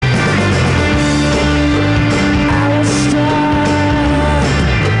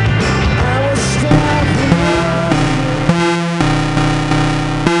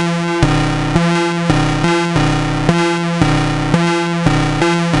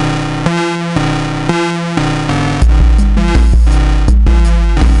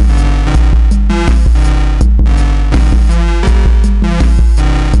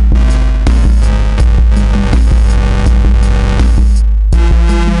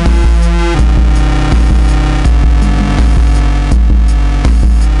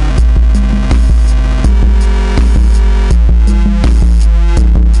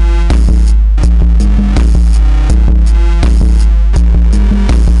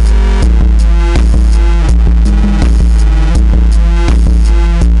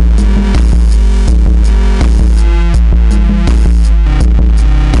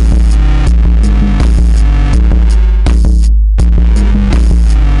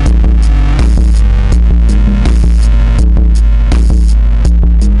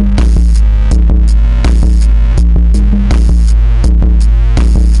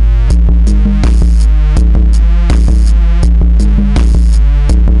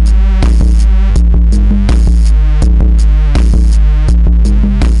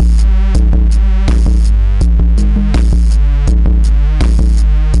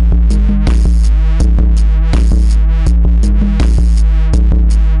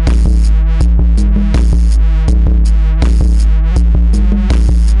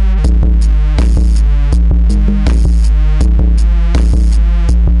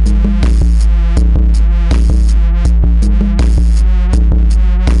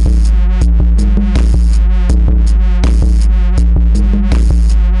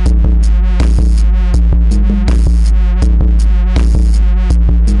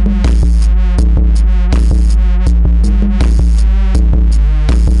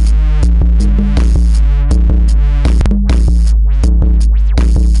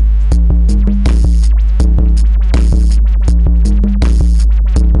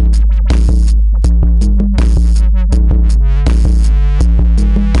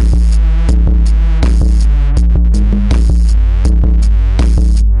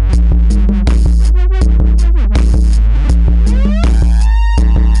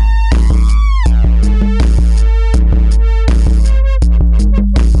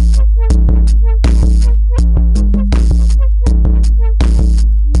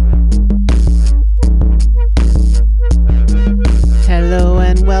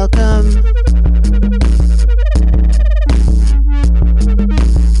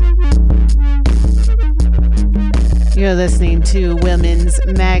You're listening to Women's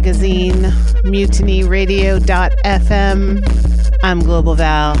Magazine, MutinyRadio.fm. I'm Global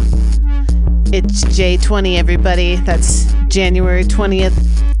Val. It's J20, everybody. That's January 20th,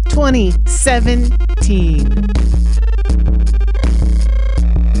 2017.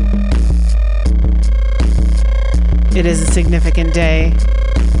 It is a significant day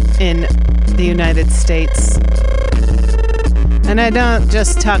in the United States. And I'm not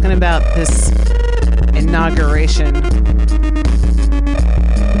just talking about this inauguration.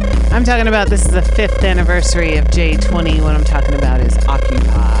 I'm talking about this is the 5th anniversary of J20. What I'm talking about is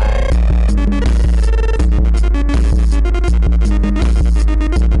Occupy.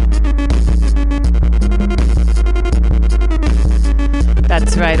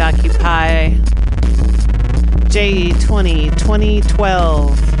 That's right, Occupy. J20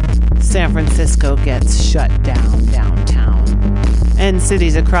 2012. San Francisco gets shut down downtown. And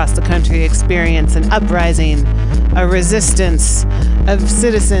cities across the country experience an uprising, a resistance of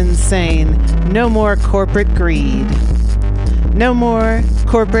citizens saying, no more corporate greed. No more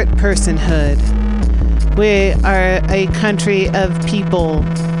corporate personhood. We are a country of people,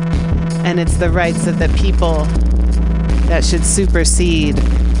 and it's the rights of the people that should supersede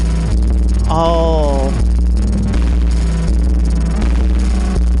all.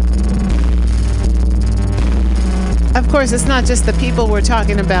 Of course, it's not just the people we're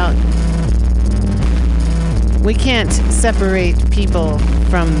talking about. We can't separate people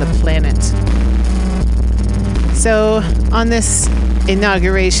from the planet. So, on this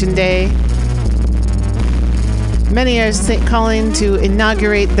inauguration day, many are calling to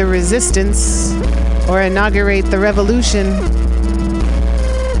inaugurate the resistance or inaugurate the revolution.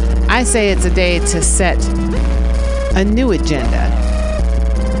 I say it's a day to set a new agenda.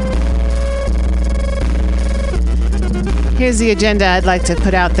 Here's the agenda I'd like to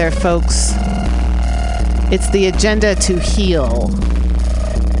put out there, folks. It's the agenda to heal.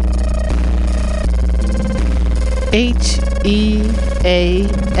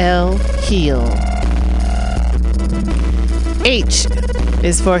 H-E-A-L, heal. H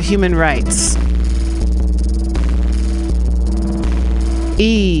is for human rights.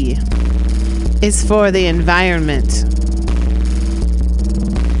 E is for the environment.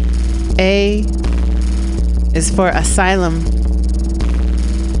 A is for asylum.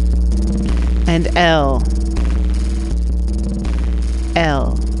 And L,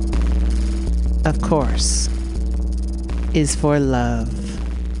 of course, is for love.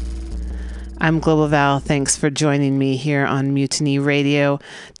 I'm Global Val. Thanks for joining me here on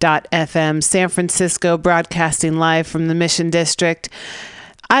MutinyRadio.fm, San Francisco, broadcasting live from the Mission District.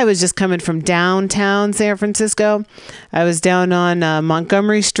 I was just coming from downtown San Francisco. I was down on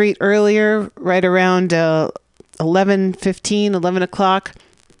Montgomery Street earlier, right around 11 o'clock.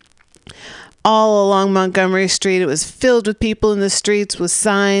 All along Montgomery Street, it was filled with people in the streets, with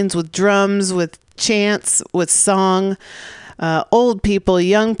signs, with drums, with chants, with song. Old people,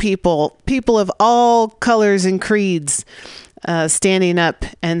 young people, people of all colors and creeds, standing up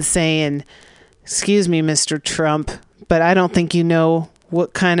and saying, "Excuse me, Mr. Trump, but I don't think you know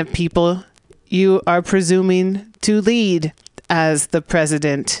what kind of people you are presuming to lead as the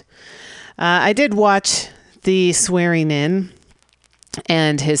president." I did watch the swearing in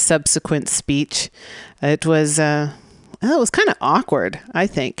and his subsequent speech. It was kind of awkward, I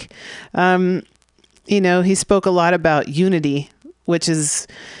think. He spoke a lot about unity, which is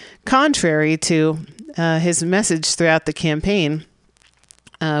contrary to his message throughout the campaign,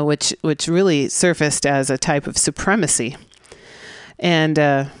 which really surfaced as a type of supremacy. And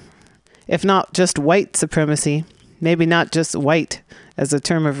if not just white supremacy, maybe not just white as a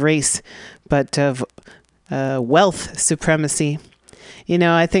term of race, but of wealth supremacy.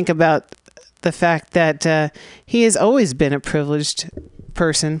 I think about the fact that he has always been a privileged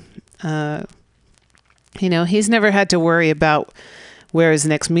person. He's never had to worry about where his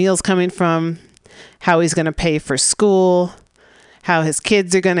next meal's coming from, how he's going to pay for school, how his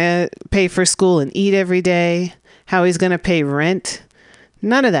kids are going to pay for school and eat every day, how he's going to pay rent.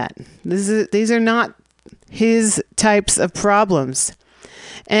 None of that. These are not his types of problems.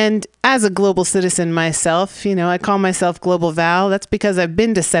 And as a global citizen myself, I call myself Global Val. That's because I've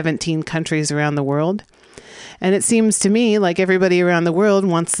been to 17 countries around the world. And it seems to me like everybody around the world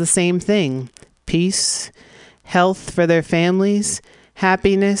wants the same thing: peace, health for their families,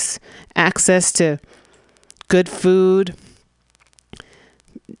 happiness, access to good food,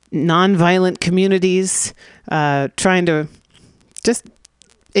 nonviolent communities, trying to just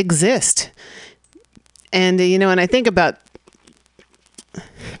exist. And, and I think about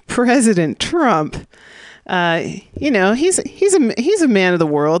President Trump. He's a man of the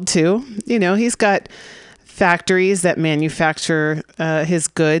world too. He's got factories that manufacture his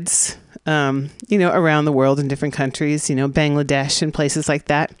goods, around the world in different countries, Bangladesh and places like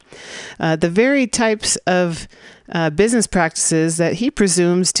that. The very types of business practices that he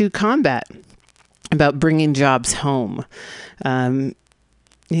presumes to combat, about bringing jobs home.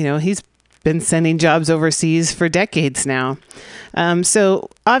 He's been sending jobs overseas for decades now. So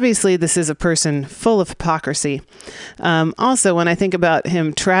obviously this is a person full of hypocrisy. Also, when I think about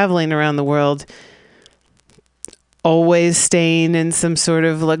him traveling around the world, always staying in some sort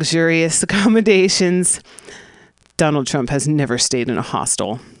of luxurious accommodations, Donald Trump has never stayed in a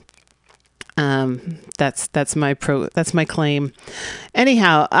hostel. That's my claim.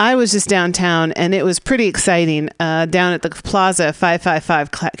 Anyhow, I was just downtown and it was pretty exciting. Down at the Plaza at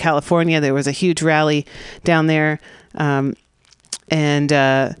 555 California, there was a huge rally down there. And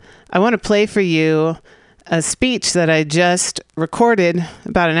I want to play for you a speech that I just recorded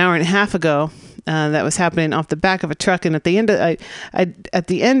about an hour and a half ago. That was happening off the back of a truck, and at the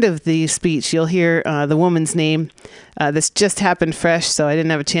end of the speech, you'll hear the woman's name. This just happened fresh, so I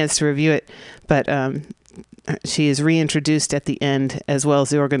didn't have a chance to review it, but she is reintroduced at the end, as well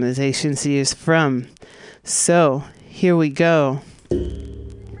as the organization she is from. So here we go. Middle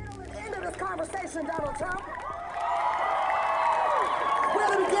and end of this conversation, Donald Trump. We're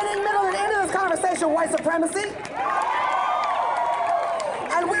at the beginning, middle, and end of this conversation, white supremacy.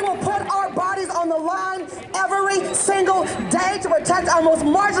 And we will put our bodies on the line every single day to protect our most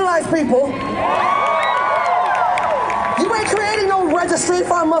marginalized people. You ain't creating no registry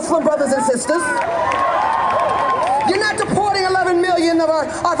for our Muslim brothers and sisters. You're not deporting 11 million of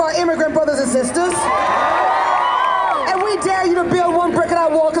our immigrant brothers and sisters. And we dare you to build one brick in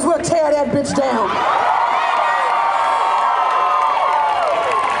our wall because we'll tear that bitch down.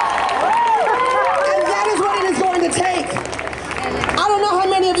 And that is what it is going to take. I don't know how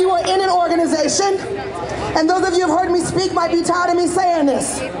many of you are in an organization, and those of you who have heard me speak might be tired of me saying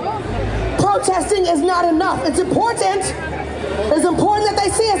this. Protesting is not enough. It's important. It's important that they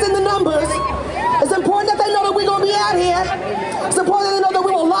see us in the numbers. It's important that they know that we're going to be out here. It's important that they know that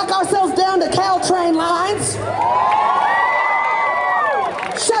we will lock ourselves down to Caltrain lines,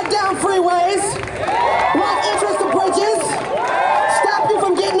 shut down freeways, block entrance to bridges, stop you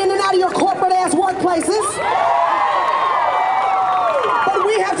from getting in and out of your corporate-ass workplaces.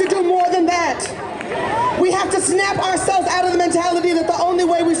 We have to do more than that. We have to snap ourselves out of the mentality that the only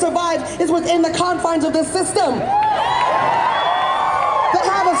way we survive is within the confines of this system. They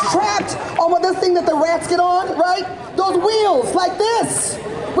have us trapped on this thing that the rats get on, right? Those wheels like this.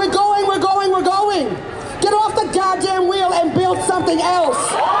 We're going, we're going, we're going. Get off the goddamn wheel and build something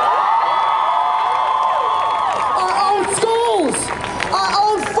else. Our own schools, our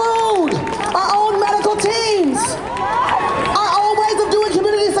own food, our own medical teams.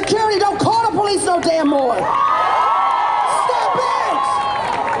 Security, don't call the police no damn more. Stop it.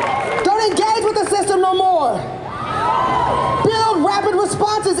 Don't engage with the system no more. Build rapid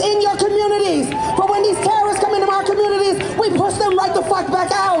responses in your communities. For when these terrorists come into our communities, we push them right the fuck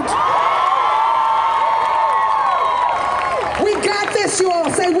back out. We got this, you all.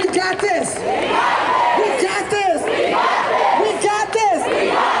 Say, we got this. We got this. We got this.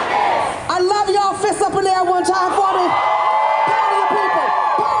 I love y'all. Fists up in there one time for me.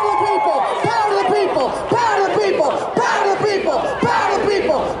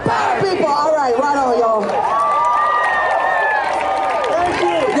 All right, right on, y'all. Thank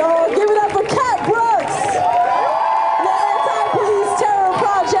you. Y'all, give it up for Cat Brooks, the Anti-Police Terror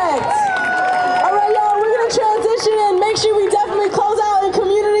Project. All right, y'all, we're going to transition and make sure we definitely close out in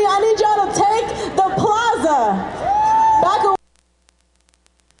community. I need y'all to take the plaza. Back away.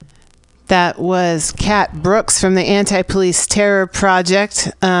 That was Kat Brooks from the Anti-Police Terror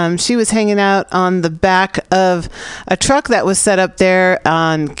Project. She was hanging out on the back of a truck that was set up there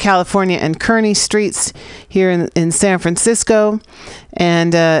on California and Kearny Streets here in San Francisco.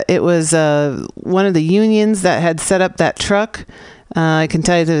 And it was one of the unions that had set up that truck. I can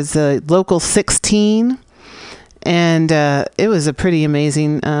tell you it was Local 16. And it was a pretty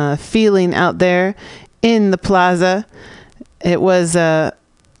amazing feeling out there in the plaza. It was...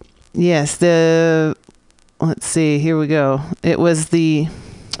 Yes, let's see, here we go. It was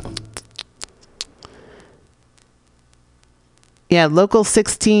Local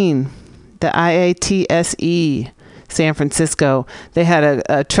 16, the IATSE, San Francisco. They had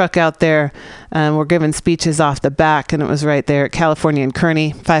a truck out there, and were giving speeches off the back, and it was right there at California and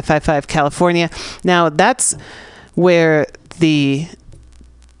Kearny, 555 California. Now, that's where the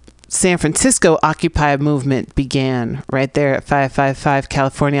San Francisco Occupy movement began, right there at 555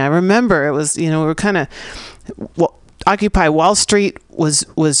 California. I remember it was, we were kind of, Occupy Wall Street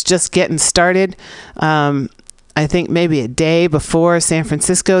was just getting started. I think maybe a day before San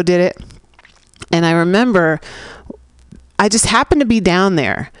Francisco did it. And I remember I just happened to be down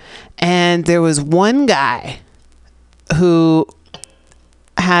there, and there was one guy who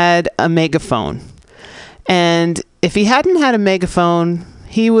had a megaphone. And if he hadn't had a megaphone,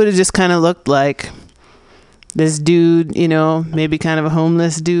 he would have just kind of looked like this dude, maybe kind of a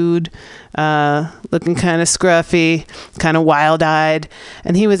homeless dude, looking kind of scruffy, kind of wild-eyed.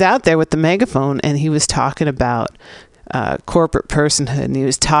 And he was out there with the megaphone, and he was talking about corporate personhood, and he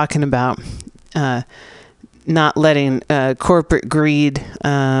was talking about not letting corporate greed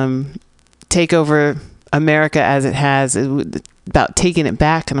take over America as it has, about taking it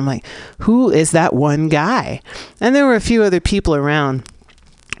back. And I'm like, who is that one guy? And there were a few other people around.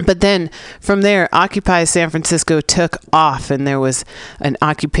 But then from there, Occupy San Francisco took off, and there was an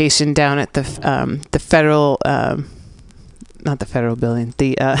occupation down at the federal, not the federal building,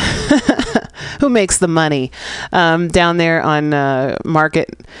 the who makes the money, down there on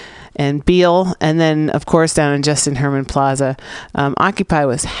Market and Beale, and then of course down in Justin Herman Plaza. Occupy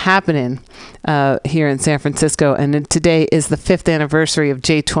was happening here in San Francisco, and today is the 5th anniversary of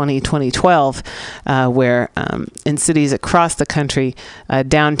J20 2012, where in cities across the country,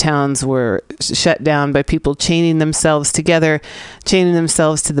 downtowns were shut down by people chaining themselves together, chaining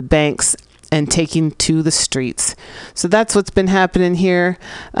themselves to the banks, and taking to the streets. So that's what's been happening here.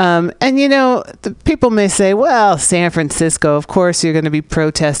 And the people may say, well, San Francisco, of course you're going to be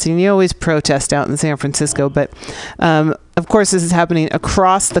protesting. You always protest out in San Francisco, but of course this is happening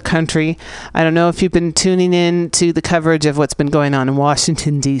across the country. I don't know if you've been tuning in to the coverage of what's been going on in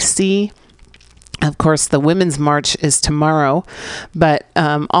Washington, D.C. Of course, the Women's March is tomorrow, but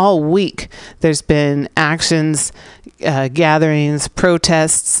all week there's been actions, gatherings,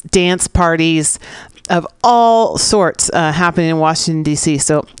 protests, dance parties of all sorts happening in Washington, D.C.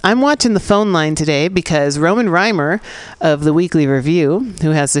 So I'm watching the phone line today because Roman Reimer of the Weekly Review,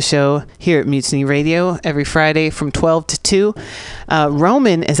 who has the show here at Mutiny Radio every Friday from 12 to 2,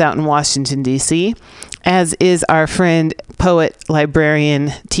 Roman is out in Washington, D.C., as is our friend, poet, librarian,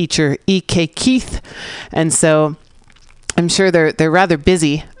 teacher, E.K. Keith. And so I'm sure they're rather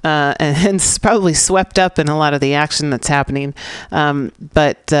busy and probably swept up in a lot of the action that's happening.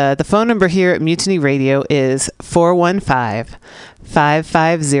 But the phone number here at Mutiny Radio is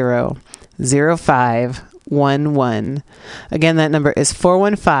 415-550-0511. Again, that number is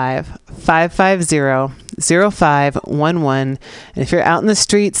 415-550-0511. And if you're out in the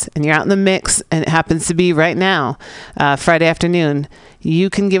streets and you're out in the mix, and it happens to be right now, Friday afternoon, you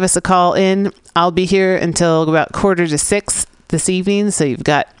can give us a call in. I'll be here until about 5:45 this evening, so you've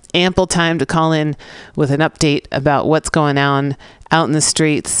got ample time to call in with an update about what's going on out in the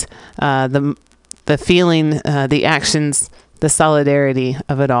streets, the feeling, the actions, the solidarity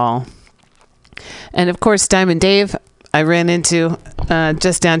of it all. And of course, Diamond Dave, I ran into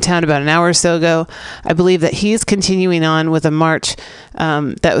just downtown about an hour or so ago. I believe that he's continuing on with a march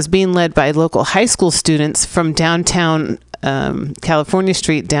that was being led by local high school students from downtown California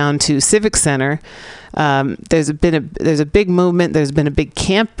Street down to Civic Center. There's a big movement. There's been a big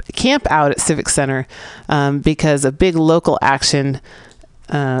camp out at Civic Center because a big local action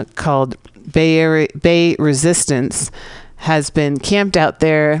called Bay Resistance has been camped out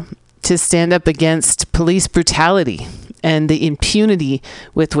there to stand up against police brutality and the impunity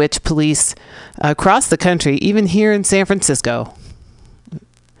with which police across the country, even here in San Francisco,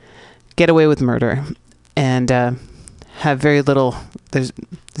 get away with murder and have very little. There's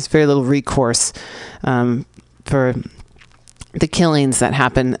very little recourse for the killings that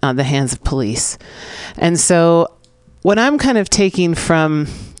happen on the hands of police. And so what I'm kind of taking from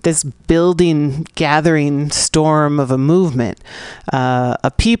this building, gathering storm of a movement,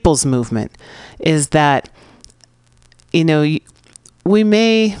 a people's movement, is that, people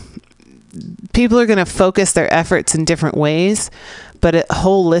are going to focus their efforts in different ways, but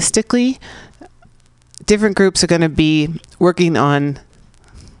holistically, different groups are going to be working on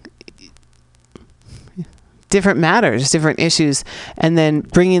different matters, different issues, and then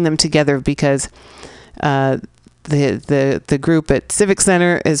bringing them together because the group at Civic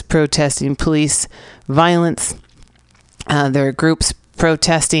Center is protesting police violence. There are groups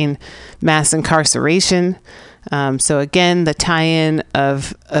protesting mass incarceration. So again, the tie-in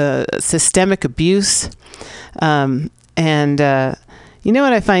of systemic abuse. And you know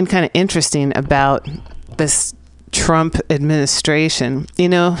what I find kind of interesting about this Trump administration?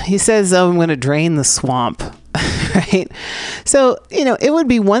 He says, "Oh, I'm going to drain the swamp," right? So, it would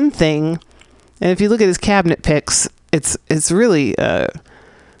be one thing. And if you look at his cabinet picks, it's really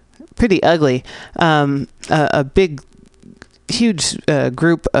pretty ugly. A big huge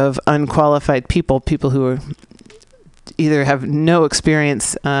group of unqualified people who are either have no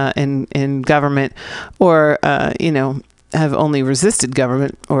experience in government or, have only resisted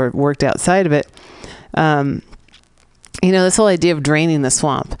government or worked outside of it. This whole idea of draining the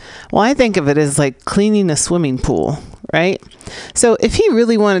swamp. Well, I think of it as like cleaning a swimming pool, right? So if he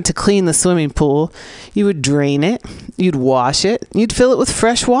really wanted to clean the swimming pool, you would drain it, you'd wash it, you'd fill it with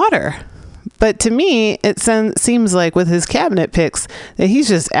fresh water. But to me, it seems like with his cabinet picks that he's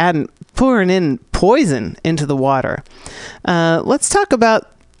just pouring in poison into the water. Let's talk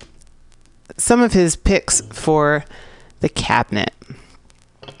about some of his picks for the cabinet.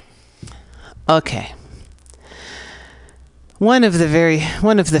 Okay. One of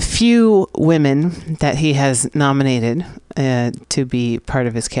the few women that he has nominated to be part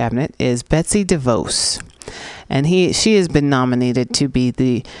of his cabinet is Betsy DeVos. And she has been nominated to be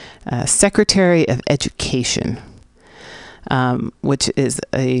the Secretary of Education, which is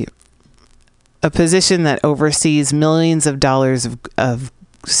a position that oversees millions of dollars of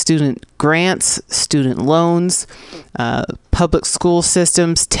student grants, student loans, public school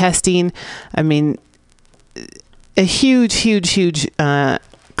systems, testing. I mean, a huge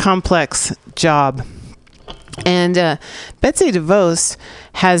complex job. And Betsy DeVos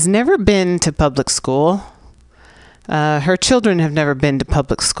has never been to public school. Her children have never been to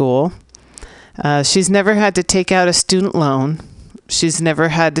public school. She's never had to take out a student loan. She's never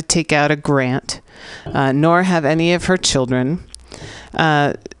had to take out a grant, nor have any of her children.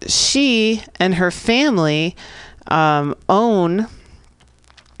 She and her family own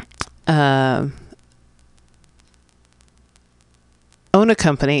a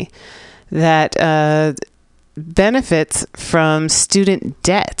company that benefits from student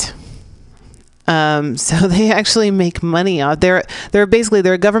debt. So they actually make money off. They're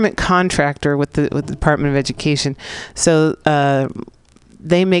a government contractor with the Department of Education. So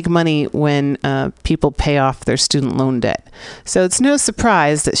they make money when people pay off their student loan debt. So it's no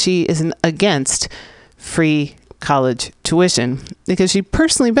surprise that she isn't against free college tuition, because she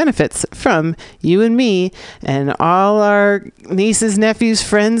personally benefits from you and me and all our nieces, nephews,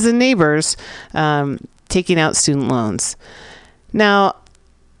 friends, and neighbors taking out student loans. Now,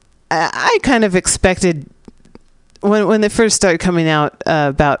 I kind of expected, when they first started coming out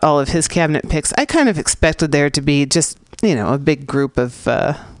about all of his cabinet picks, I kind of expected there to be just, a big group of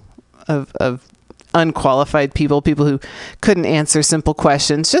unqualified people who couldn't answer simple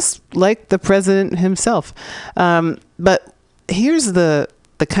questions, just like the president himself. But here's the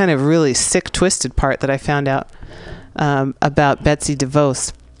kind of really sick, twisted part that I found out about Betsy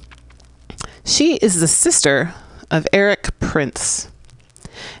DeVos. She is the sister of Eric Prince.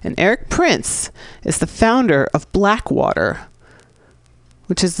 And Eric Prince is the founder of Blackwater,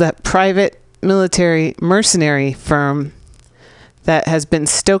 which is that private military mercenary firm that has been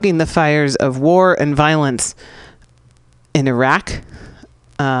stoking the fires of war and violence in Iraq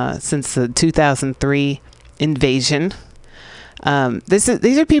since the 2003 invasion.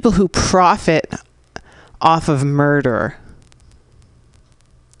 These are people who profit off of murder.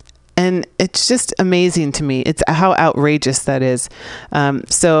 And it's just amazing to me. It's how outrageous that is.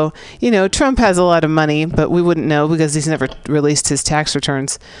 So, Trump has a lot of money, but we wouldn't know because he's never released his tax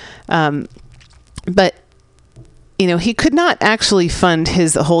returns. But he could not actually fund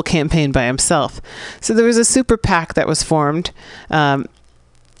his whole campaign by himself. So there was a super PAC that was formed, and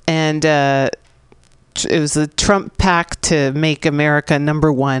it was the Trump PAC to make America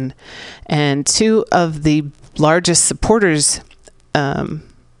number one. And two of the largest supporters,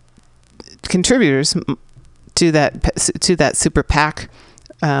 contributors to that super PAC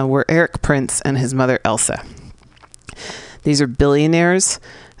were Eric Prince and his mother Elsa. These are billionaires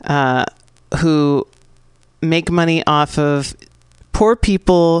who make money off of poor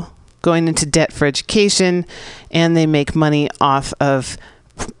people going into debt for education, and they make money off of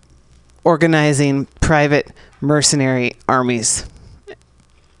organizing private mercenary armies.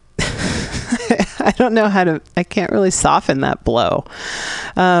 I don't know I can't really soften that blow.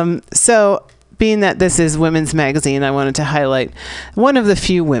 So being that this is Women's Magazine, I wanted to highlight one of the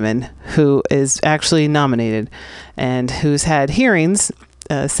few women who is actually nominated and who's had hearings,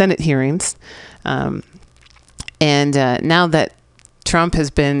 Senate hearings. And now that Trump has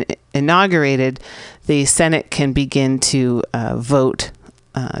been inaugurated, the Senate can begin to vote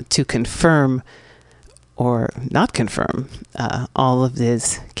to confirm or not confirm all of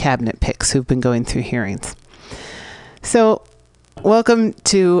these cabinet picks who've been going through hearings. So welcome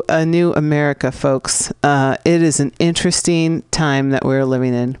to a new America, folks. It is an interesting time that we're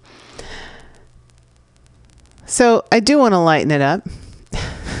living in. So I do want to lighten it up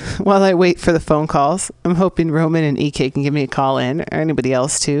while I wait for the phone calls, I'm hoping Roman and EK can give me a call in, or anybody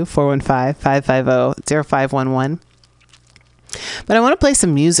else too, 415-550-0511. But I want to play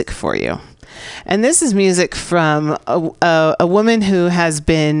some music for you. And this is music from a woman who has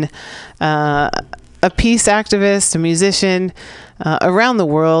been a peace activist, a musician around the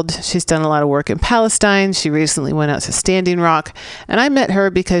world. She's done a lot of work in Palestine. She recently went out to Standing Rock. And I met her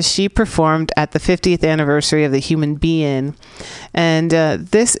because she performed at the 50th anniversary of the Human Being. And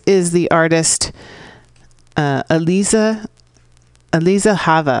this is the artist Aliza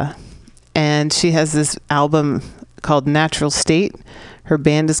Hava. And she has this album called Natural State. Her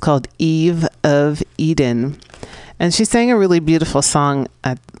band is called Eve of Eden. And she sang a really beautiful song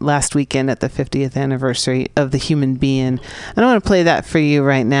last weekend at the 50th anniversary of the Human Being. And I want to play that for you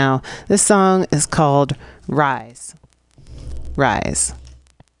right now. This song is called Rise. Rise.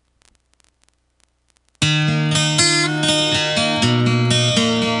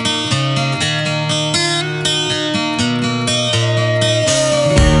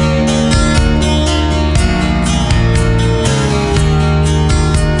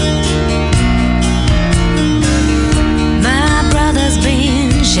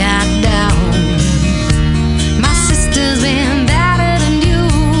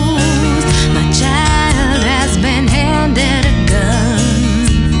 My child has been handed a gun.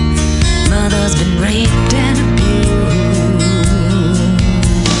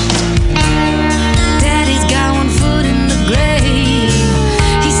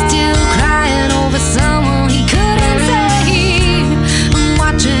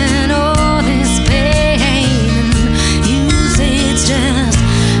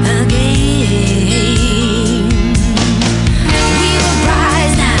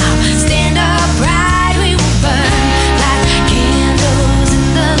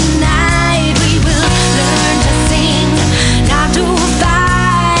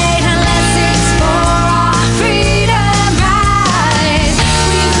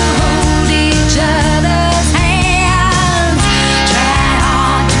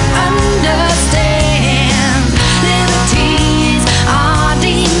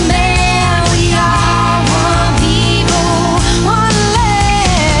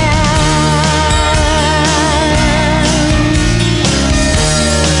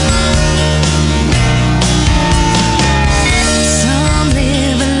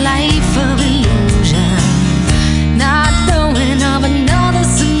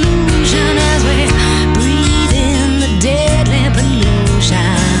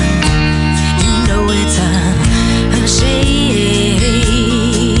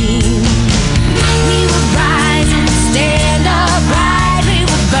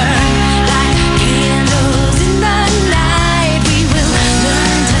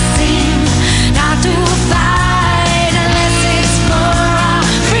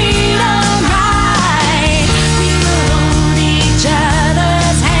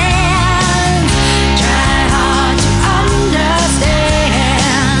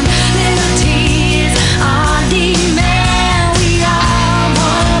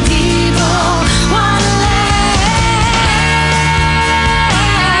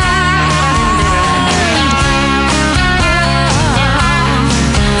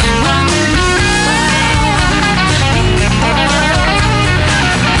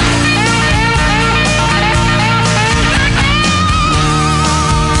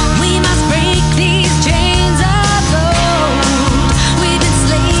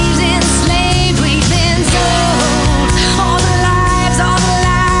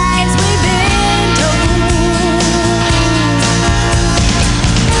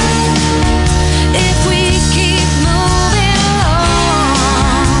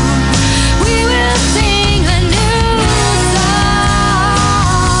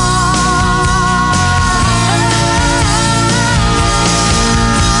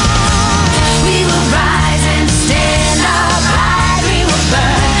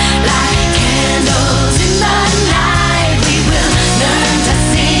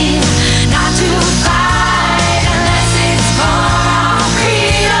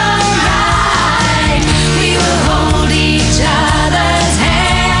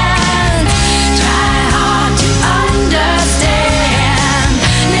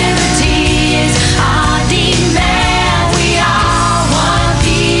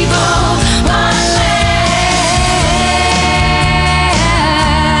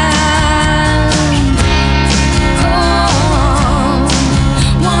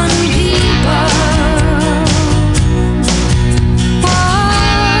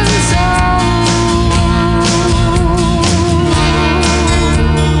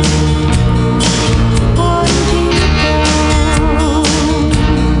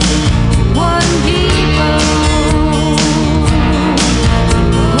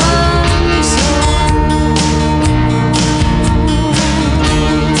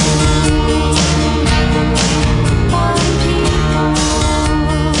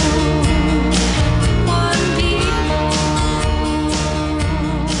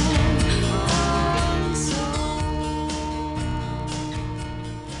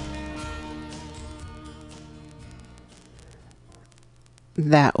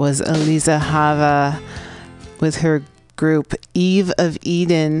 That was Eliza Hava with her group Eve of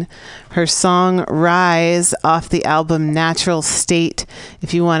Eden. Her song Rise off the album Natural State.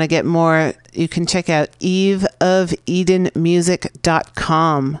 If you want to get more, you can check out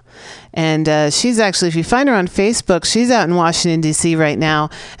eveofedenmusic.com. And she's actually, if you find her on Facebook, she's out in Washington, D.C. right now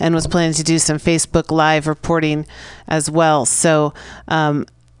and was planning to do some Facebook Live reporting as well. So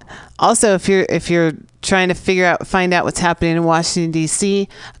also, if you're trying to find out what's happening in Washington, D.C.,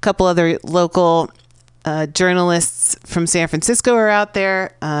 a couple other local journalists from San Francisco are out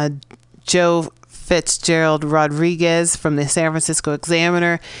there. Joe Fitzgerald Rodriguez from the San Francisco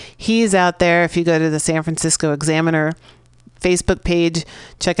Examiner. He's out there. If you go to the San Francisco Examiner Facebook page,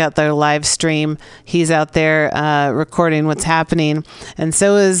 check out their live stream. He's out there recording what's happening. And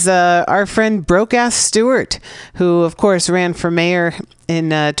so is our friend Broke-Ass Stewart, who, of course, ran for mayor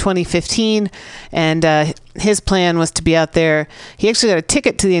in 2015. And his plan was to be out there. He actually got a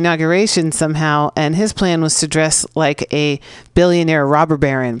ticket to the inauguration somehow, and his plan was to dress like a billionaire robber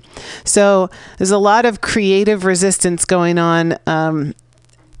baron. So there's a lot of creative resistance going on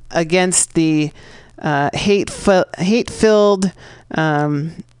against the hate-filled,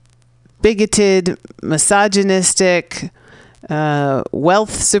 bigoted, misogynistic,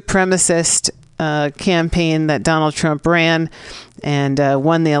 wealth supremacist campaign that Donald Trump ran and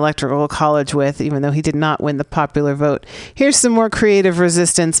won the Electoral College with, even though he did not win the popular vote. Here's some more creative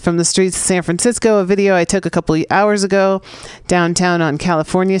resistance from the streets of San Francisco, a video I took a couple of hours ago downtown on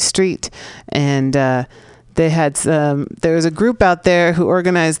California Street. And they had there was a group out there who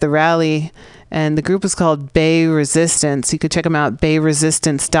organized the rally, and the group was called Bay Resistance. You could check them out,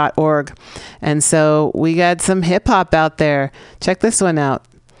 bayresistance.org. And so we got some hip hop out there. Check this one out.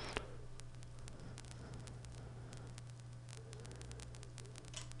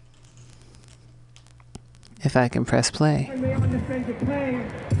 If I can press play.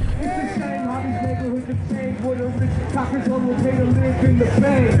 Cockers on will pay to live in the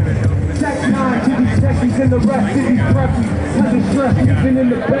bay. Check 9 to these techies and the rest of these preppies. How the stress even in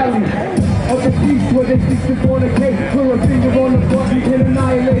the belly of the beast where they seek to fornicate. Put a finger on the button, can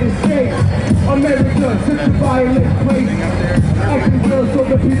annihilate a state. America, such a violent place. Acting girls so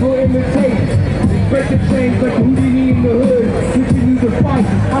the people imitate. Break the chains like Houdini in the hood. Continue to fight,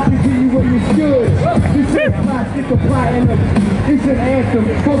 I'll continue where you stood. This is plastic or platinum. It's an anthem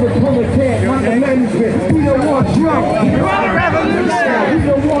for the proletariat, not the management. We don't want Trump. We want a revolution. We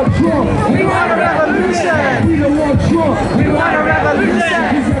don't want Trump. We want a revolution. We don't want Trump. We want a revolution.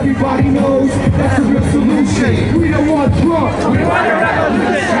 Because everybody knows that's the real solution. We don't want Trump. We want a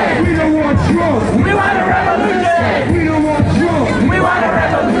revolution. We don't want Trump. We want a revolution. We don't want Trump. We want a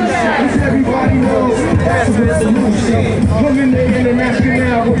revolution. Because everybody knows that's the real solution. I'm in the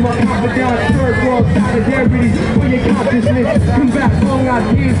international with my confidant, third world solidarity for your consciousness. Combat wrong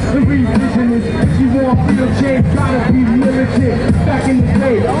ideas and revisionists. If you want real change, gotta be militant. Back in the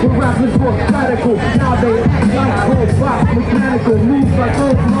day, when rappers were radical, now they act like robots, mechanical, move like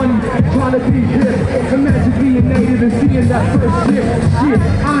old money, trying to be hip. Imagine being native and seeing that first shit. Shit,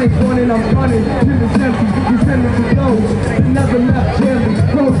 I ain't running, I'm gunning till it's empty. You send it to those that never left Germany.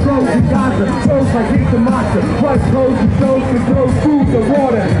 Close roads in Gaza, those like hate the monster. Price clothes and those can throw food to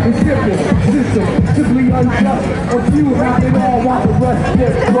water. And simple system, simply unjust. A few have it all while the rest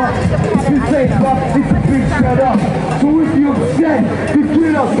get rough. This ain't rough, it's a big setup. So if you're upset, then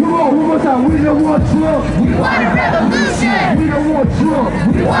get up. Come on, one more time. We don't want Trump. We want a revolution. We don't want Trump.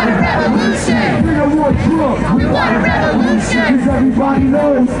 We want a revolution. We don't want Trump. We want a revolution. Because everybody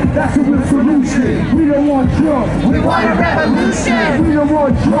knows that's the real solution. We don't want Trump. We want a revolution. We don't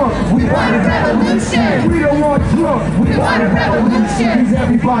want Trump. We want a revolution. We don't want Trump. We want a revolution. Because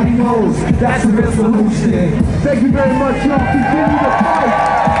everybody knows that's the real solution. Thank you very much, y'all. Continue to fight.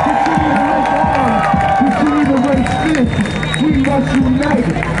 Continue to make arms. Continue to raise fists. We must unite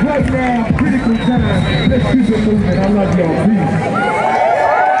right now, critical time. Let's keep it moving. I love y'all. Peace.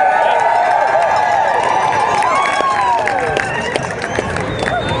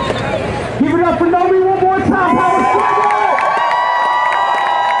 Give it up for Nomi one more time. Power struggle.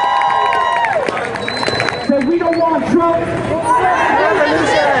 Say we don't want Trump.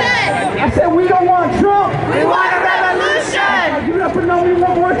 I said we don't want Trump. We want a revolution. Give it up for Nomi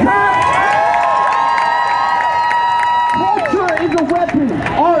one more time. Culture is a weapon.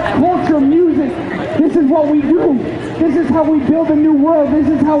 Art, culture, music. This is what we do. This is how we build a new world. This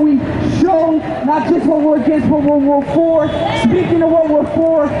is how we show not just what we're against, but what we're for. Speaking of what we're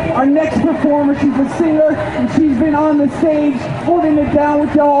for, our next performer, she's a singer, and she's been on the stage holding it down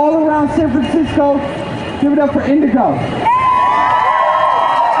with y'all all around San Francisco. Give it up for Indigo.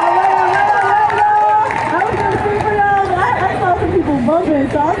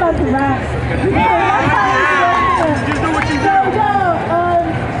 bumping, so I'm about to rap.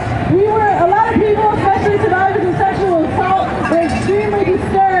 A lot of people, especially survivors of sexual assault, were extremely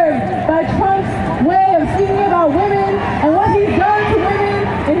disturbed by Trump's way of speaking about women and what he's done to women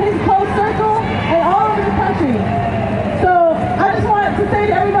in his close circle and all over the country. So I just want to say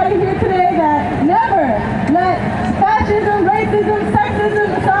to everybody here today that never let fascism, racism, sexism,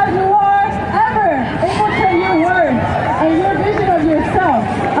 misogynoir ever infiltrate your words and your vision of yourself.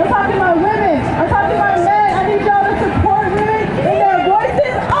 I'm talking about women. I'm talking about men. I need y'all to support women in their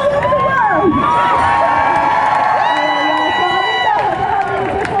voices all over the world.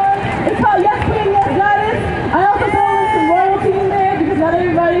 It's called Yes Queen, Yes Goddess. I also throw in some royalty in there because not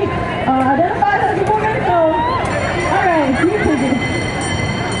everybody identifies as a woman. So, all right, you take it.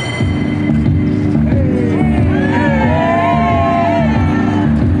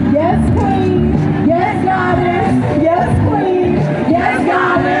 Yes, queen. Yes, goddess. Yes, queen. Yes,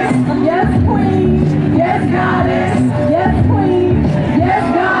 goddess. Yes, queen. Yes, goddess. Yes, queen. Yes,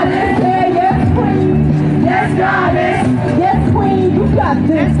 goddess. Yeah, yes, queen. Yes, goddess. Yes, queen. You got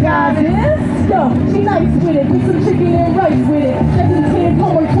this, goddess. Yo, she nice with it. Put some chicken and rice with it. Second hand,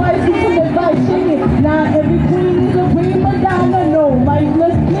 come twice. Put some advice, shake it. Not every queen is a prima donna. No,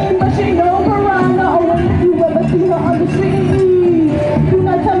 lifeless queen, but she no piranha. Oh, when you ever see her on the street. Do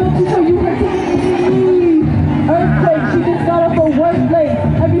not tell her to show you her teeth. Earthquake, she just got off her work late.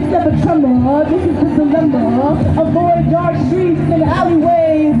 Every step a tremor, this is the dilemma. Avoid dark streets and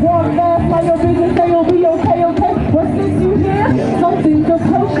alleyways. Walk fast, mind your business, say you'll be okay, okay. What's this you hear? Something's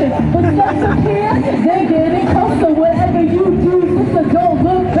approaching. But steps up here, they're getting closer. Whatever you do, sister, don't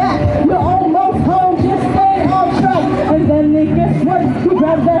look back. You're almost home, just stay on track. And then guess what? He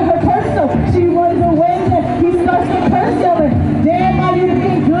grabs at her purse, so she runs away and he starts to curse, yelling, damn, I need to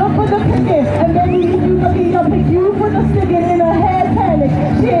get good for the picking. And maybe if you lucky, I'll pick you for the sticking in a head panic.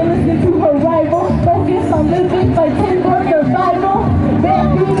 She ain't listening to her rival. Focus on living like 10 burger Bible.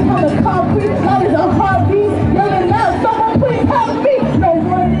 Bad beats on the concrete, loud as a heartbeat. Yelling out, someone please help me. No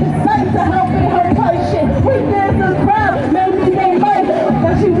one in sight to help in her price shit. We did the crowd, maybe they might.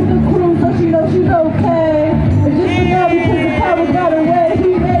 Now she with the crew, so she knows she's okay. And just for now, because the power got away,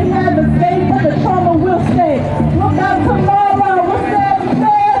 he may have a fate, but the trauma will stay. Look out tomorrow, what's that?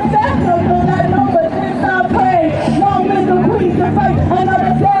 No, I know, but this I pray. Long live the queen to fight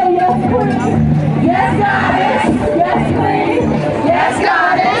another day. Yes, queen. Yes, goddess. Yes, queen. Yes,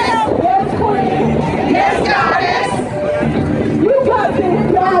 goddess. Yes, queen. Yes, goddess. You got this,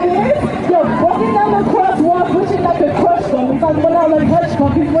 goddess. Yo, walking down the crosswalk, wishing I could crush them. If I went out like hush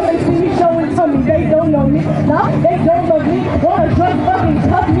puppies, when they see me showing tummy, they don't know me. Nah, they don't love me. Wanna try fucking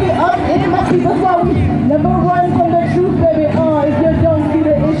tuck me up in my feet. That's why we never run from the truth, baby. If you don't see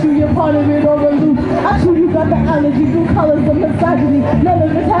the issue, you're part of it or aloof. I true, you got the allergy, blue colors of misogyny. None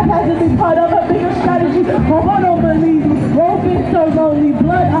of this haphazardly part of a bigger strategy. Oh, I don't believe you. Roving so lonely,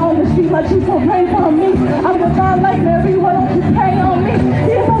 blood on the street, my chief will pray for me. I'm divine like Mary, why don't you pray on me?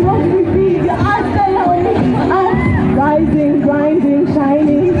 Here's how long you be, your eyes stay on me. I'm rising, grinding,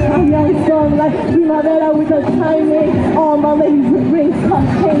 shining. I'm young, strong like primavera with a timing. All my ladies with rings,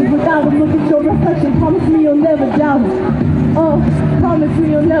 cuffs, chains, without them. Look at your reflection, promise me you'll never doubt it. Promise me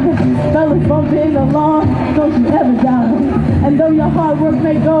you'll never, fellas bumping along, don't you ever doubt it. And though your hard work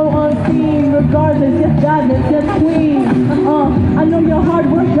may go unseen, regardless, yes goddess, yes queen. I know your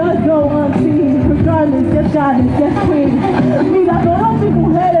hard work does go unseen, regardless, yes goddess, yes queen. Mira, todas mis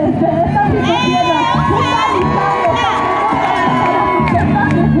mujeres de esta misma tierra,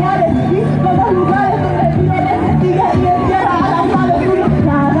 todos los lugares donde violencia sigue y entierra a las madres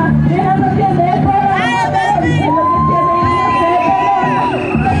frustradas. Déjame entender por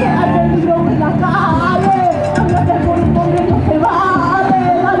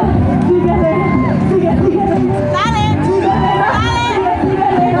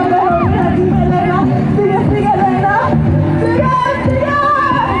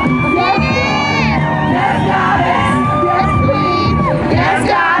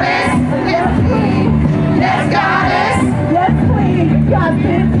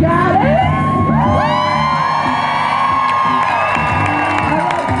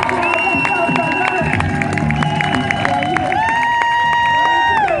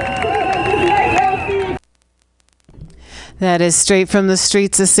That is straight from the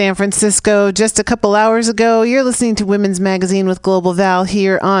streets of San Francisco. Just a couple hours ago, you're listening to Women's Magazine with Global Val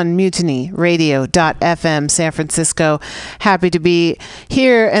here on MutinyRadio.fm San Francisco. Happy to be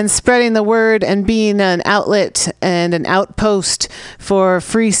here and spreading the word and being an outlet and an outpost for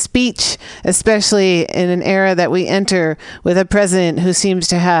free speech, especially in an era that we enter with a president who seems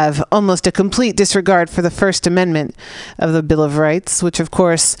to have almost a complete disregard for the First Amendment of the Bill of Rights, which of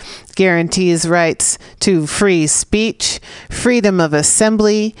course guarantees rights to free speech, freedom of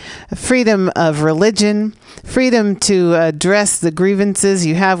assembly, freedom of religion, freedom to address the grievances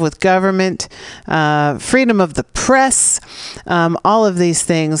you have with government, freedom of the press, all of these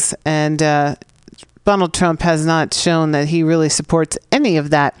things. And Donald Trump has not shown that he really supports any of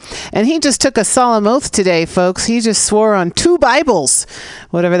that. And he just took a solemn oath today, folks. He just swore on 2 Bibles,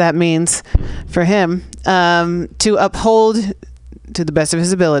 whatever that means for him, to uphold, to the best of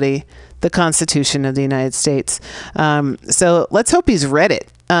his ability, the Constitution of the United States. So let's hope he's read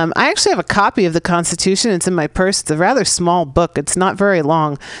it. I actually have a copy of the Constitution. It's in my purse. It's a rather small book. It's not very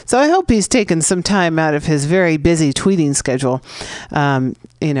long. So I hope he's taken some time out of his very busy tweeting schedule,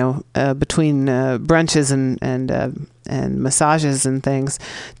 between brunches and massages and things,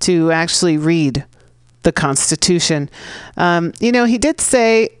 to actually read the Constitution. He did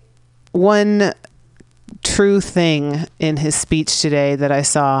say one true thing in his speech today that I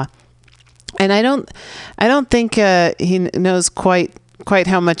saw, and I don't think he knows quite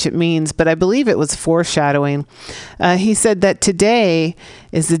how much it means, but I believe it was foreshadowing. He said that today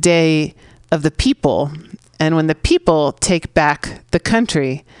is the day of the people, and when the people take back the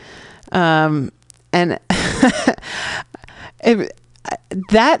country, and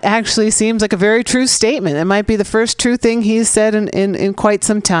that actually seems like a very true statement. It might be the first true thing he's said in quite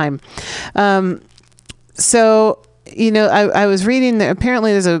some time. So, I was reading that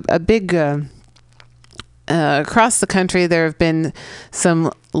apparently there's a big, across the country, there have been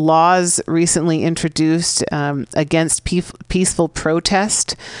some laws recently introduced against peaceful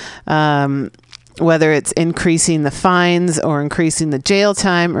protest, whether it's increasing the fines or increasing the jail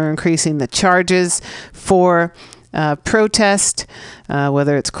time or increasing the charges for protest,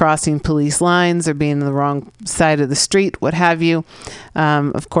 whether it's crossing police lines or being on the wrong side of the street, what have you.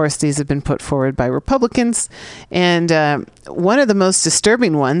 Of course, these have been put forward by Republicans. And one of the most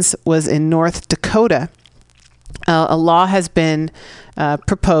disturbing ones was in North Dakota. A law has been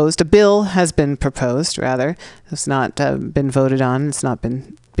proposed, a bill has been proposed, rather. It's not been voted on. It's not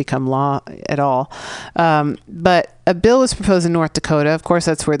become law at all. But a bill was proposed in North Dakota. Of course,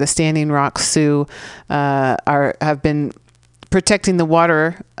 that's where the Standing Rock Sioux have been protecting the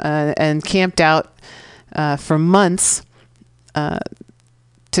water and camped out for months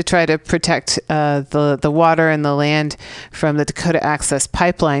to try to protect the water and the land from the Dakota Access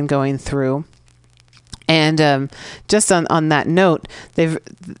Pipeline going through. And just on that note, they've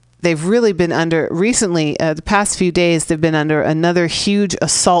really been under, recently, the past few days, they've been under another huge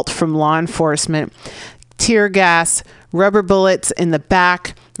assault from law enforcement. Tear gas, rubber bullets in the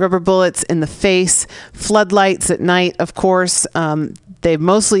back, rubber bullets in the face, floodlights at night, of course. They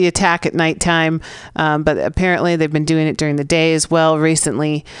mostly attack at nighttime, but apparently they've been doing it during the day as well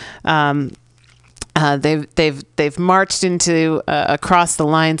recently. They've marched into across the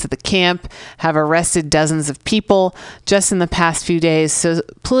lines of the camp, have arrested dozens of people just in the past few days. So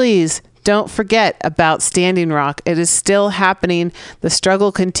please don't forget about Standing Rock. It is still happening. The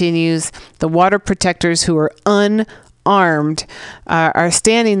struggle continues. The water protectors who are unarmed are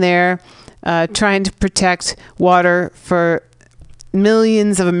standing there trying to protect water for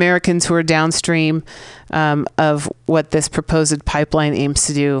millions of Americans who are downstream of what this proposed pipeline aims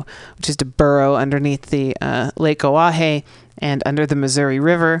to do, which is to burrow underneath the Lake Oahe and under the Missouri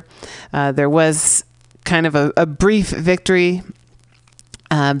River. There was kind of a brief victory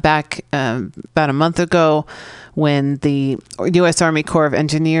back about a month ago when the U.S. Army Corps of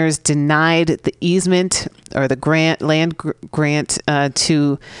Engineers denied the easement or the land grant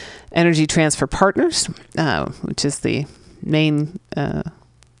to Energy Transfer Partners, which is the main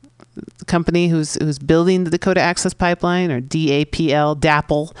company who's building the Dakota Access Pipeline, or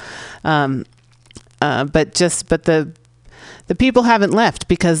DAPL. But the people haven't left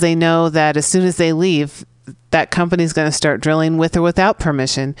because they know that as soon as they leave, that company's going to start drilling with or without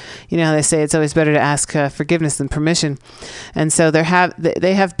permission. You know how they say it's always better to ask forgiveness than permission. And so they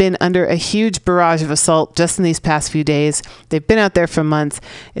have been under a huge barrage of assault just in these past few days. They've been out there for months.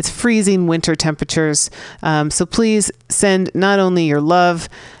 It's freezing winter temperatures. So please send not only your love,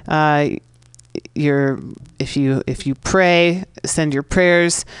 if you pray, send your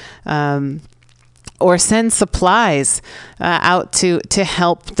prayers, or send supplies out to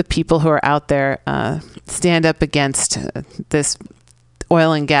help the people who are out there stand up against this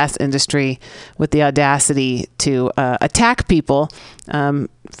oil and gas industry with the audacity to attack people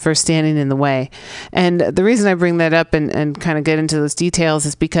for standing in the way. And the reason I bring that up and kind of get into those details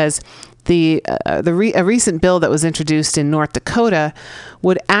is because a recent bill that was introduced in North Dakota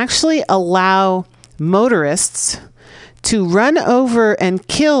would actually allow motorists to run over and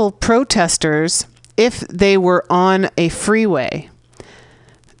kill protesters if they were on a freeway.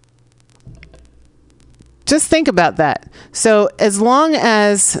 Just think about that. So as long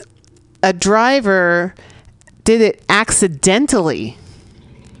as a driver did it accidentally,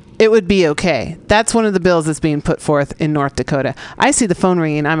 it would be okay. That's one of the bills that's being put forth in North Dakota. I see the phone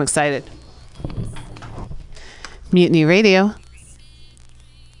ringing. I'm excited. Mutiny Radio.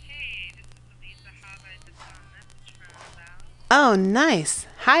 Oh, nice.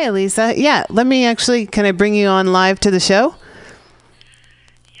 Hi, Elisa. Yeah, can I bring you on live to the show?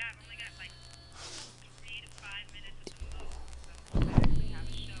 Yeah, I've only got like 3 to 5 minutes at the most. So we have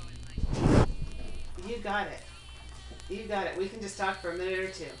a show in like... You got it. You got it. We can just talk for a minute or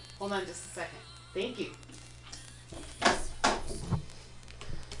two. Hold on just a second. Thank you.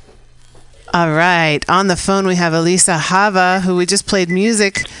 All right. On the phone, we have Elisa Hava, who we just played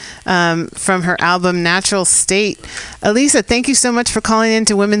music from her album Natural State. Elisa, thank you so much for calling in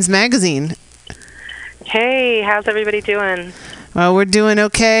to Women's Magazine. Hey, how's everybody doing? Well, we're doing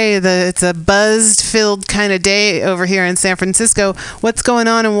okay. It's a buzzed-filled kind of day over here in San Francisco. What's going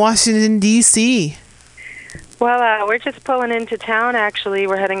on in Washington, D.C.? Well, we're just pulling into town, actually.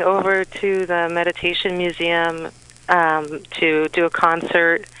 We're heading over to the Meditation Museum to do a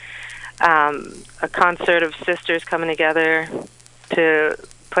concert of sisters coming together to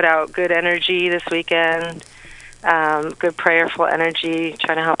put out good energy this weekend, good prayerful energy,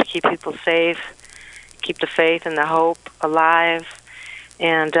 trying to help keep people safe, keep the faith and the hope alive.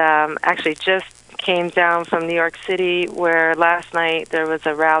 And actually just came down from New York City, where last night there was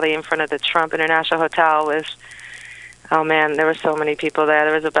a rally in front of the Trump International Hotel with, oh man, there were so many people there.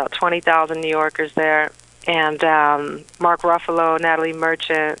 There was about 20,000 New Yorkers there. And Mark Ruffalo, Natalie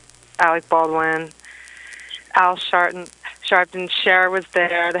Merchant, Alec Baldwin, Al Sharpton, Cher was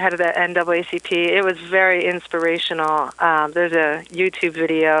there, the head of the NAACP. It was very inspirational. There's a YouTube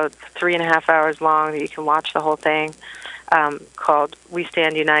video, 3.5 hours long, that you can watch the whole thing, called We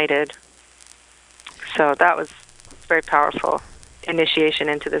Stand United. So that was very powerful initiation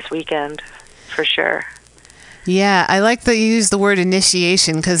into this weekend, for sure. Yeah, I like that you use the word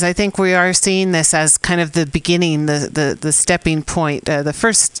initiation, because I think we are seeing this as kind of the beginning, the stepping point, the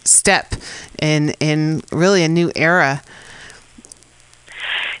first step in really a new era.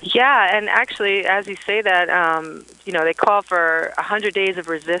 Yeah, and actually, as you say that, they called for 100 days of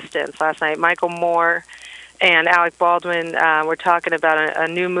resistance last night. Michael Moore and Alec Baldwin were talking about a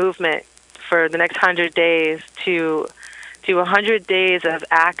new movement for the next 100 days to do 100 days of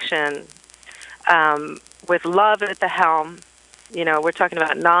action with love at the helm. We're talking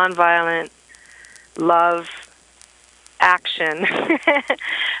about nonviolent love action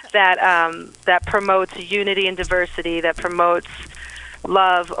that promotes unity and diversity, that promotes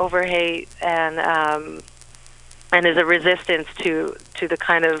love over hate, and is a resistance to the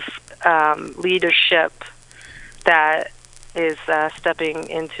kind of leadership that is stepping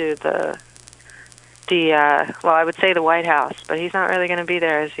into the I would say the White House, but he's not really going to be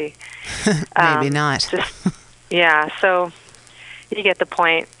there, is he? Maybe not. So you get the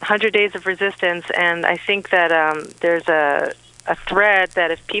point. 100 days of resistance, and I think that there's a thread that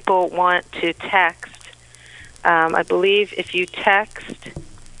if people want to text, I believe if you text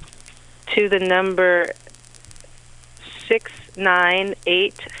to the number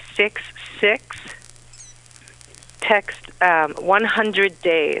 69866, text 100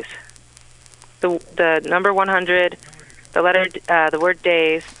 days. The number 100, the letter, the word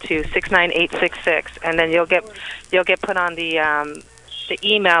days to 69866, and then you'll get put on the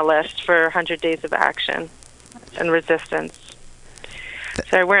email list for 100 days of action and resistance.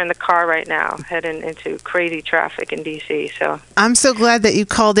 So we're in the car right now, heading into crazy traffic in D.C. So I'm so glad that you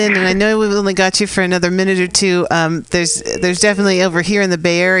called in, and I know we've only got you for another minute or two. There's definitely over here in the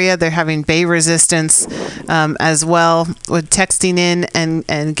Bay Area, they're having Bay resistance as well with texting in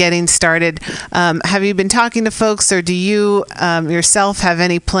and getting started. Have you been talking to folks, or do you yourself have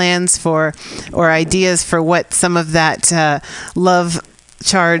any plans for or ideas for what some of that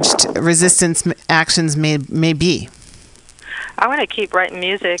love-charged resistance actions may be? I want to keep writing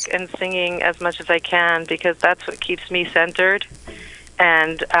music and singing as much as I can, because that's what keeps me centered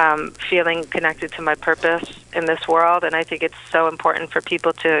and feeling connected to my purpose in this world. And I think it's so important for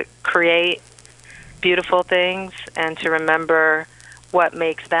people to create beautiful things and to remember what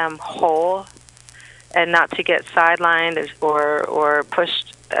makes them whole, and not to get sidelined or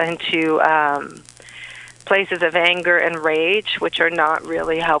pushed into places of anger and rage, which are not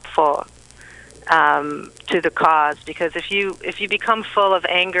really helpful to the cause. Because if you become full of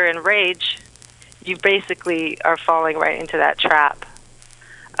anger and rage, you basically are falling right into that trap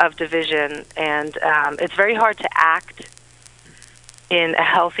of division, and it's very hard to act in a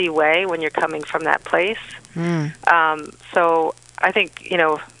healthy way when you're coming from that place. So I think,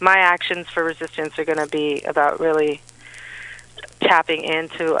 my actions for resistance are going to be about really tapping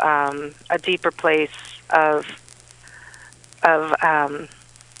into a deeper place of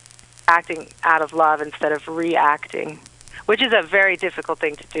acting out of love instead of reacting, which is a very difficult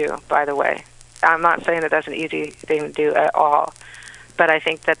thing to do, by the way. I'm not saying that that's an easy thing to do at all, but I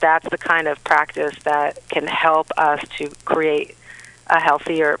think that that's the kind of practice that can help us to create a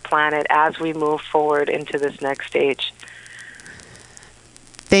healthier planet as we move forward into this next stage.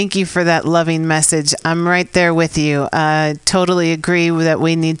 Thank you for that loving message. I'm right there with you. I totally agree that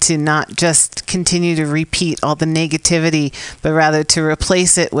we need to not just continue to repeat all the negativity, but rather to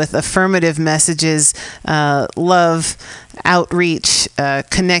replace it with affirmative messages, love, outreach,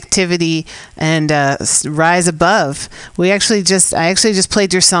 connectivity, and rise above. I actually just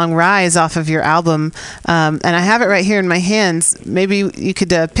played your song "Rise" off of your album, and I have it right here in my hands. Maybe you could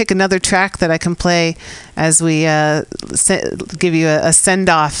pick another track that I can play as we give you a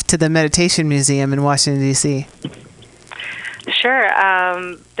send-off to the Meditation Museum in Washington, D.C. Sure.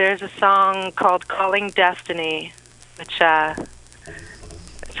 There's a song called "Calling Destiny," which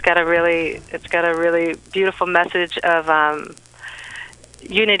it's got a really beautiful message of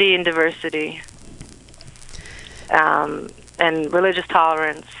unity and diversity, and religious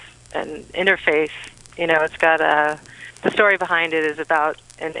tolerance and interfaith. It's got the story behind it is about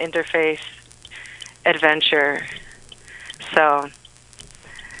an interfaith adventure. So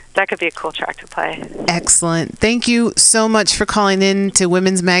that could be a cool track to play. Excellent. Thank you so much for calling in to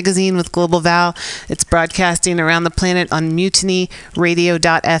Women's Magazine with Global Val. It's broadcasting around the planet on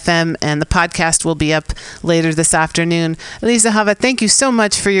MutinyRadio.fm, and the podcast will be up later this afternoon. Elisa Hava, thank you so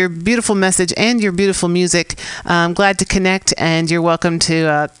much for your beautiful message and your beautiful music. I'm glad to connect, and you're welcome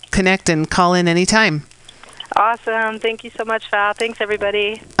to connect and call in anytime. Awesome. Thank you so much, Val. Thanks,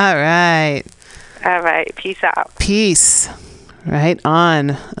 everybody. All right. Peace out. Peace. Right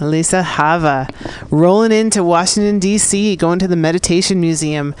on. Elisa Hava rolling into Washington, D.C., going to the Meditation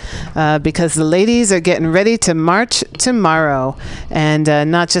Museum because the ladies are getting ready to march tomorrow. And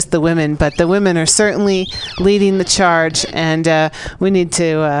not just the women, but the women are certainly leading the charge. And we need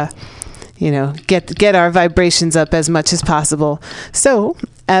to, get our vibrations up as much as possible. So,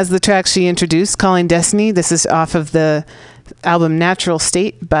 as the track she introduced, Calling Destiny, this is off of the album Natural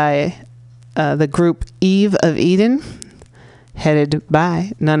State by the group Eve of Eden, headed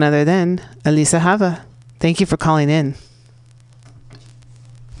by none other than Elisa Hava. Thank you for calling in.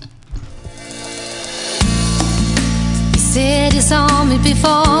 You said you saw me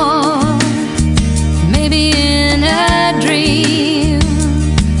before, maybe in a dream,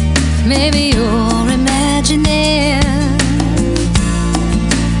 maybe you're imagining,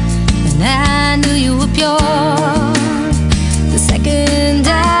 and I knew you were pure the second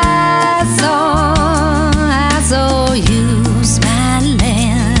I saw you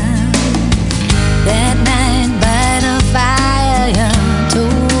smiling. That night by the fire,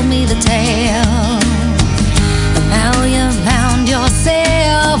 told me the tale of how you found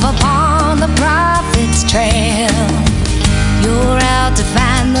yourself upon the prophet's trail.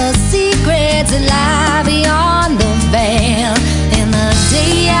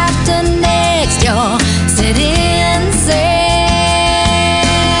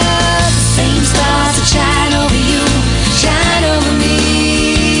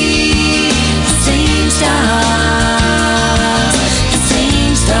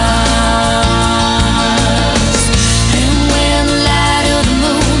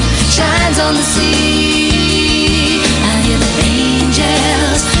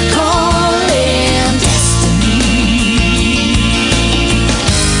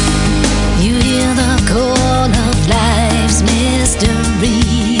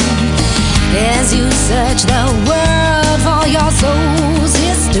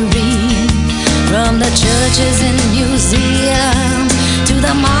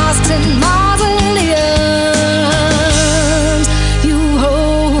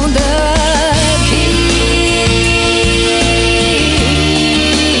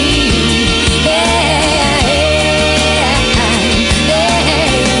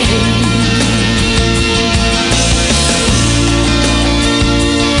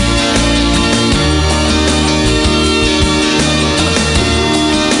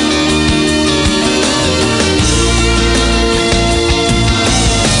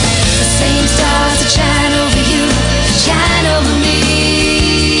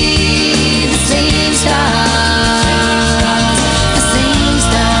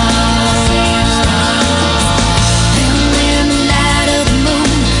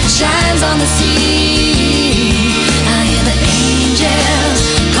 on the sea. I hear the angels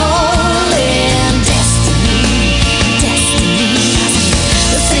calling destiny, destiny.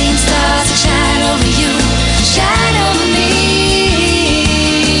 The same stars that shine over you shine over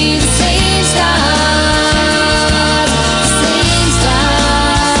me. The same stars, the same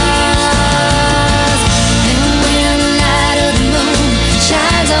stars. And when the light of the moon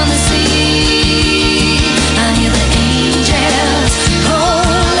shines on the sea, I hear the angels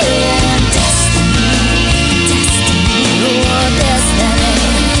calling destiny, destiny, oh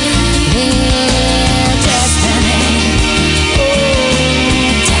destiny, yeah, destiny,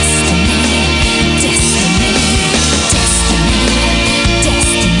 oh destiny, destiny, destiny,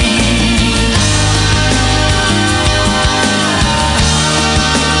 destiny.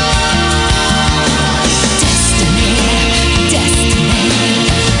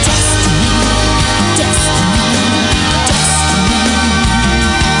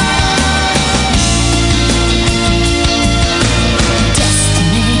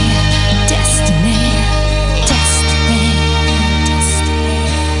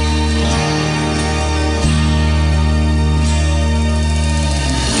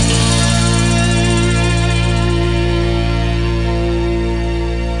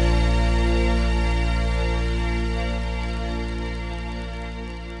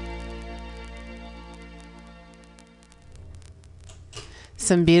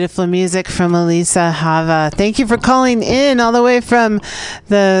 Some beautiful music from Elisa Hava. Thank you for calling in all the way from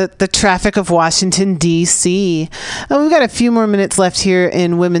the traffic of Washington, D.C. We've got a few more minutes left here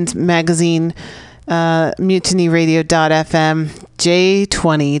in Women's Magazine, MutinyRadio.fm,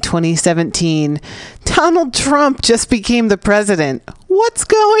 J20, 2017. Donald Trump just became the president. What's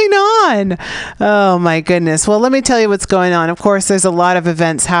going on? Oh, my goodness. Well, let me tell you what's going on. Of course, there's a lot of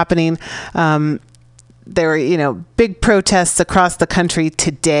events happening. There were, big protests across the country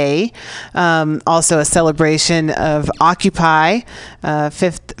today. Also a celebration of Occupy,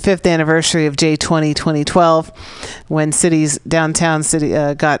 fifth anniversary of J20 2012, when cities, downtown city,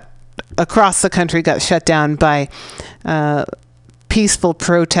 across the country got shut down by peaceful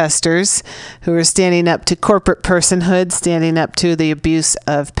protesters who are standing up to corporate personhood, standing up to the abuse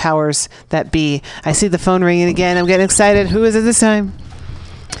of powers that be. I see the phone ringing again. I'm getting excited. Who is it this time?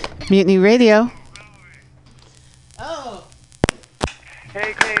 Mutiny Radio. Oh.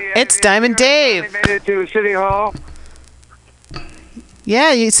 Hey, it's Diamond Dave. Made it to City Hall.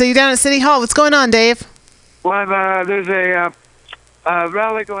 Yeah, so you're down at City Hall. What's going on, Dave? Well, there's a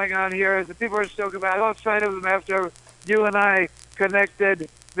rally going on here. The people are still coming outside of them after you and I connected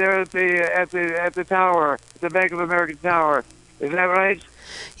there at the tower, the Bank of America Tower. Is that right?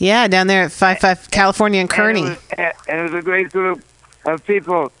 Yeah, down there at 55 California and Kearney. And it was a great group of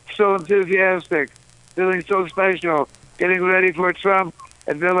people, so enthusiastic, feeling so special, getting ready for Trump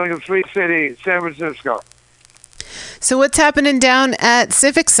and building a free city, San Francisco. So what's happening down at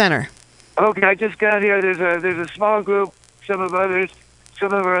Civic Center? Okay, I just got here. There's a small group, some of others,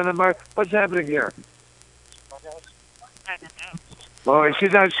 some of them are in the mark. What's happening here? Oh,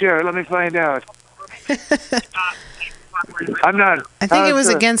 she's not sure. Let me find out. I'm not. I think it was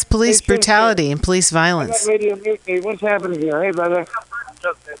sure. against police brutality and police violence. Radio Mutiny. What's happening here? Hey, brother.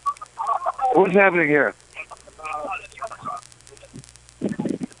 What's happening here?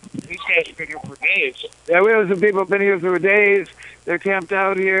 These guys have been here for days. Yeah, we have some people been here for days. They're camped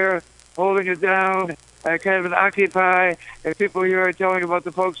out here, holding it down, kind of an occupy. And people here are telling about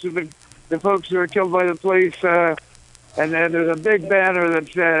the folks who were killed by the police. And then there's a big banner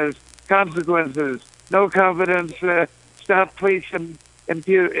that says consequences, no confidence, stop police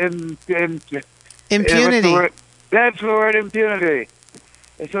impunity. That's the word, impunity.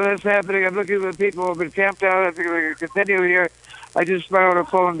 And so that's happening. I'm looking at the people who have been camped out. I think we're going to continue here. I just borrowed a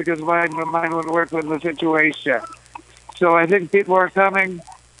phone because mine wouldn't work with the situation. So I think people are coming.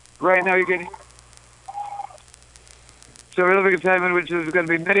 Right now you can... So we're living a time in which there's going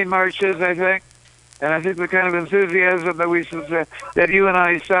to be many marches, I think. And I think the kind of enthusiasm that you and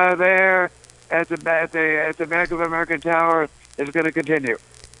I saw there at the Bank of America Tower is going to continue.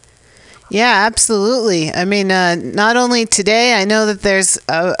 Yeah, absolutely. I mean, not only today, I know that there's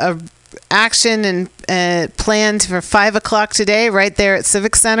a action and planned for 5 o'clock today, right there at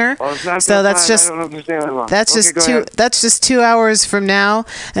Civic Center. Well, it's not so that that's time. just I don't understand that long. that's Okay, just go two. ahead. That's just 2 hours from now,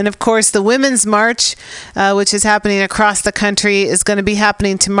 and of course the Women's March, which is happening across the country, is going to be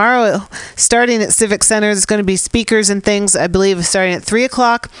happening tomorrow, starting at Civic Center. There's going to be speakers and things, I believe, starting at 3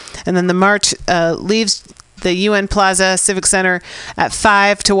 o'clock, and then the march leaves the UN Plaza Civic Center at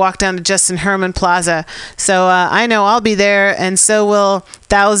 5 to walk down to Justin Herman Plaza. So I know I'll be there, and so will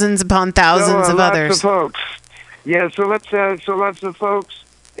thousands upon thousands of lots others. Of folks. Yeah, so lots of folks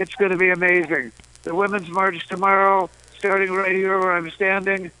It's going to be amazing. The Women's March tomorrow, starting right here where I'm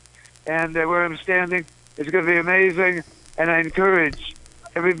standing, and where I'm standing, is going to be amazing. And I encourage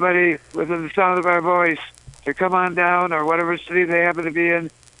everybody within the sound of our voice to come on down, or whatever city they happen to be in,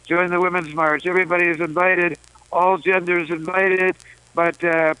 join the Women's March. Everybody is invited, all genders invited, but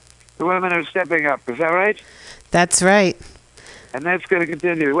the women are stepping up. Is that right? That's right. And that's going to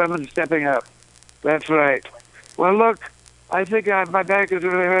continue. Women stepping up. That's right. Well, look, I think my back is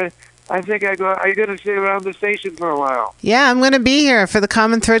really hurt. I think are you going to stay around the station for a while? Yeah, I'm going to be here for the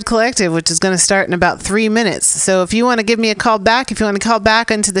Common Thread Collective, which is going to start in about 3 minutes. So if you want to give me a call back, if you want to call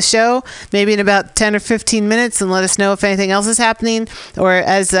back into the show, maybe in about 10 or 15 minutes, and let us know if anything else is happening, or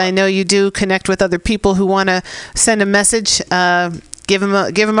as I know you do, connect with other people who want to send a message, give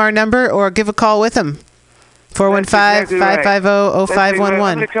them our number, or give a call with them. 415-550-0511. I'm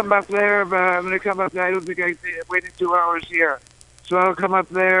going to come up there, but I'm going to come up there. I don't think I can waiting 2 hours here. So I'll come up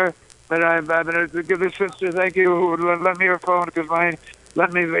there, but I'm going to give this sister thank you who would lend me her phone, because mine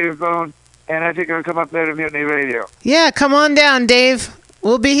lent me her phone, and I think I'll come up there to Mutiny Radio. Yeah, come on down, Dave.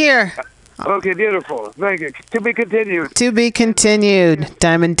 We'll be here. Okay, beautiful. Thank you. To be continued. To be continued.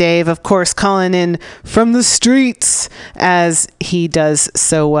 Diamond Dave, of course, calling in from the streets, as he does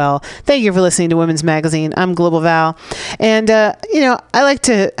so well. Thank you for listening to Women's Magazine. I'm Global Val. And, I like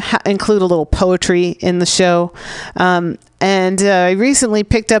to include a little poetry in the show. And I recently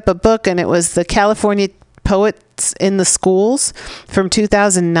picked up a book, and it was the California Poets in the Schools from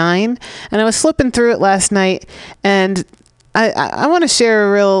 2009. And I was flipping through it last night, and I want to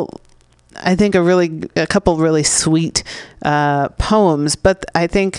share a couple really sweet poems, but I think